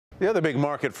The other big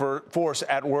market force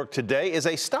at work today is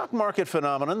a stock market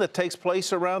phenomenon that takes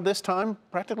place around this time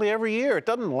practically every year. It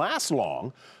doesn't last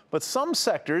long, but some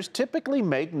sectors typically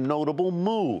make notable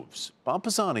moves.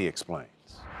 Pisani explains.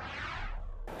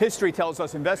 History tells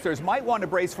us investors might want to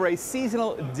brace for a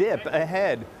seasonal dip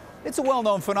ahead. It's a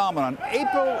well-known phenomenon.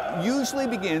 April usually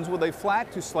begins with a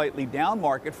flat to slightly down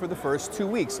market for the first 2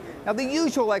 weeks. Now, the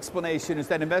usual explanation is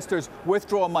that investors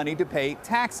withdraw money to pay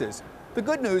taxes. The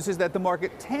good news is that the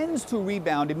market tends to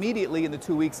rebound immediately in the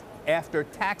 2 weeks after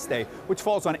tax day, which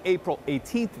falls on April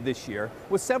 18th this year,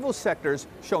 with several sectors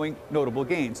showing notable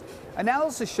gains.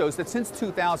 Analysis shows that since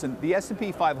 2000, the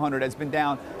S&P 500 has been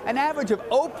down an average of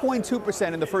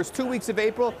 0.2% in the first 2 weeks of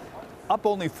April, up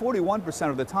only 41%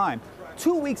 of the time.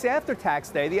 2 weeks after tax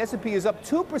day, the S&P is up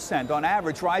 2% on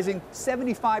average, rising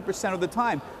 75% of the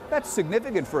time. That's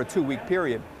significant for a 2-week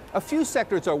period. A few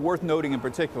sectors are worth noting in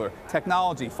particular.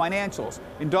 Technology, financials,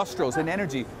 industrials, and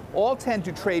energy all tend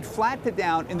to trade flat to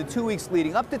down in the 2 weeks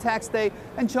leading up to tax day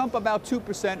and jump about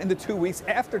 2% in the 2 weeks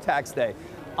after tax day.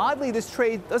 Oddly, this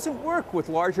trade doesn't work with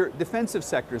larger defensive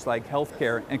sectors like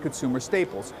healthcare and consumer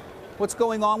staples. What's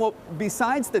going on? Well,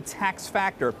 besides the tax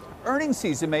factor, earnings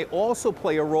season may also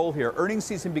play a role here. Earnings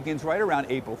season begins right around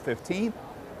April 15th.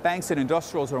 Banks and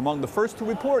industrials are among the first to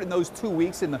report in those 2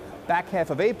 weeks in the back half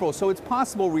of April, so it's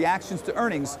possible reactions to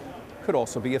earnings could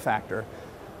also be a factor.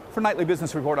 For Nightly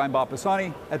Business Report, I'm Bob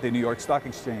Pisani at the New York Stock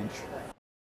Exchange.